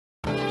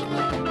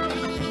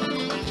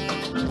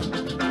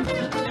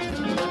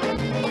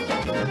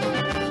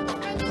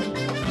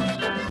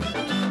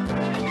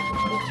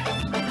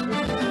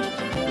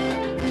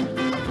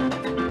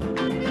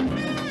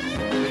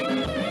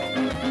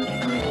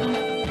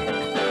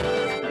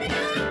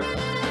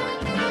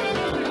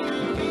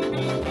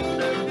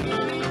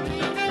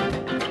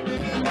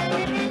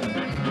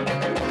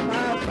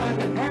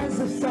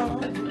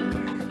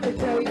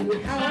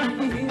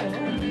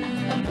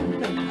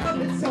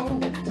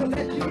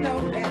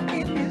know that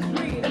it is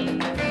real.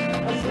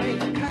 A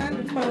same kind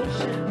of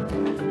motion,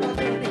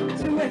 turning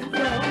to and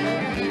fro.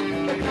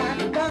 The kind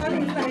of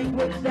body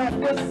language that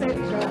will set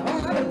your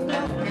heart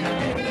aglow.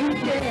 And you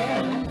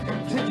dare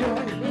to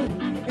join me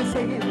in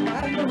singing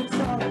my little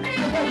song. I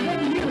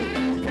welcome you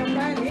to come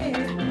right in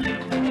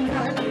and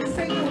kindly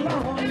sing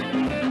along.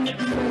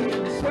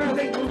 Swaying,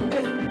 swirling,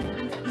 moving,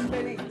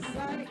 spinning,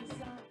 sliding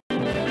song.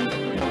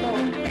 Come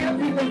on,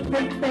 every little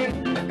thing.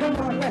 Come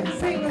on, let's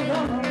sing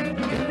along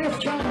in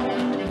this song.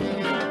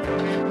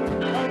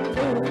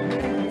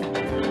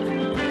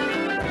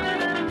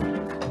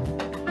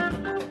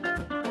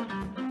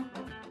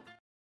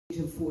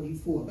 Of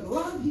 44, but a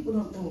lot of people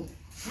don't know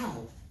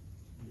how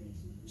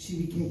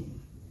she became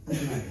a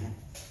driver.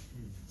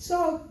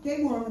 So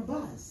they were on a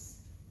bus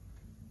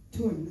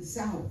touring the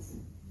South,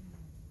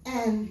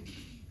 and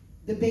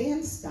the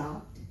band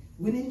stopped,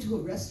 went into a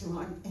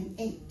restaurant and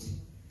ate,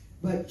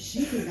 but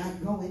she did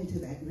not go into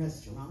that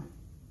restaurant.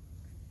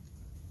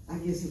 I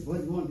guess it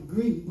wasn't on the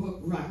Green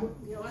Book route.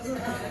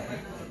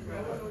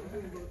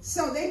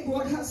 So they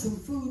brought her some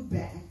food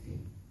back,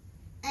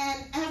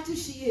 and after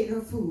she ate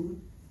her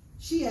food,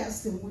 she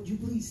asked them, would you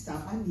please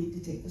stop? I need to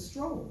take a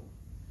stroll.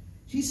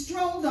 She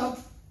strolled up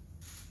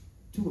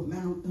to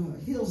a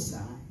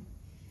hillside,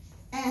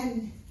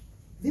 and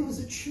there was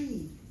a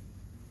tree,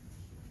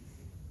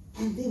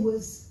 and there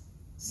was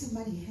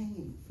somebody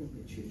hanging from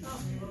the tree.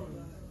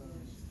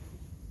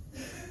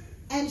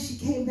 And she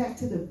came back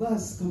to the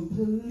bus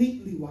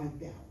completely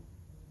wiped out.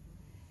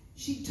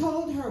 She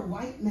told her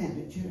white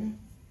manager,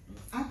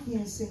 I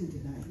can't sing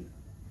tonight.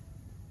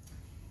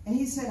 And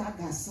he said, I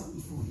got something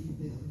for you,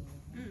 Billy.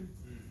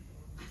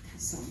 I got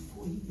something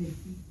for you,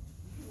 baby.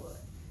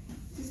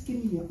 Just give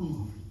me your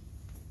arm.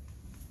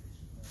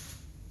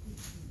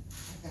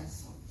 I got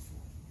something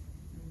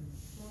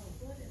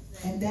for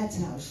you. And that's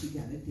how she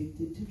got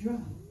addicted to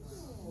drugs.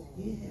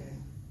 Yeah.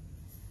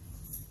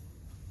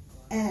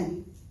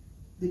 And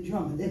the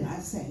drummer that I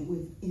sang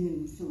with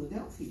in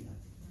Philadelphia,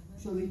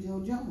 Philly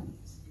Joe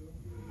Jones,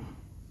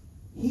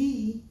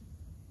 he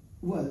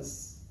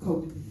was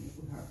codependent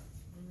with her.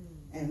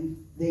 And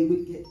they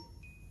would get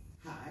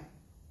high.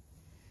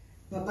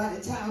 But by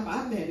the time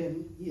I met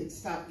him, he had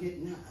stopped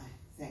getting high,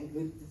 thank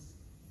goodness.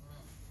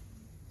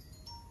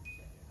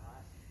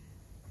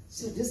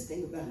 So just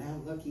think about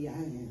how lucky I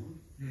am.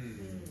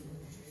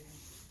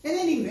 At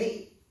any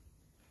rate,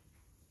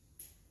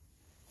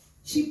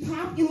 she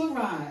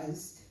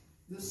popularized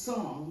the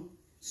song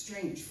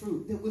Strange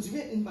Fruit that was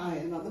written by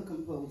another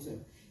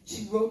composer.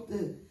 She wrote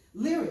the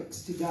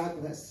lyrics to God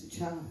Bless the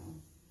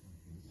Child.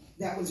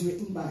 That was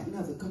written by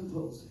another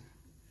composer.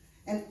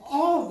 And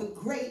all the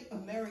great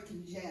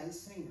American jazz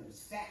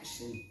singers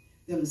fashioned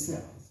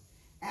themselves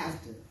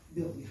after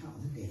Billie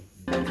Holiday.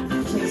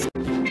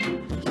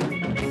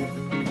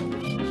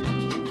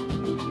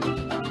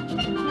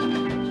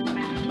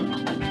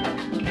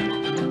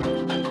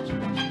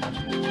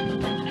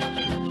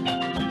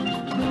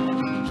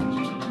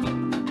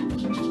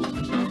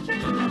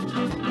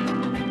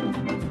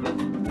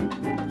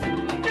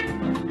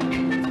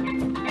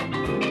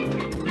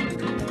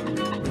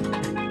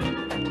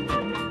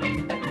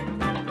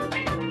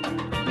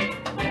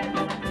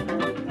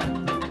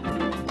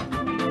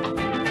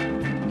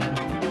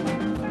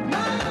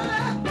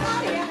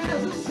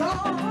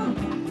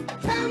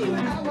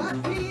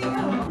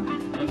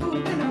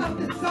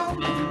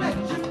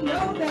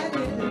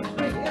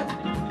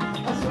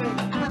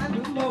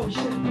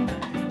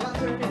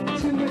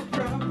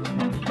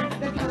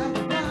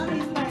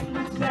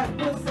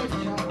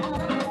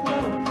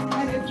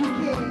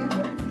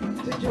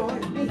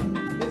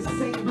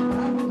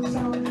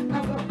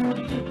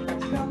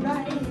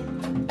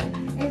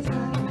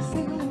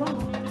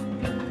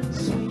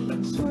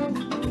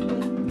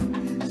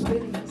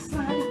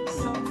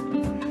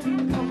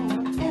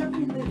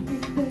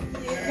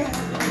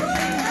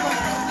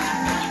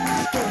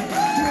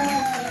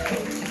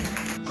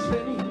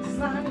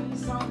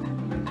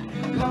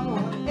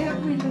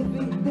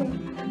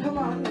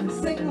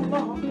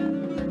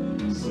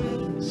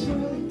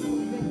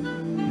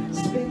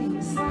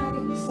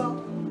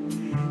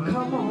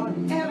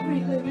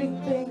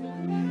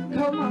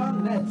 Come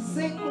on, let's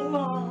sing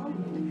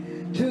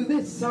along to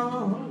this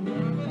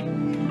song.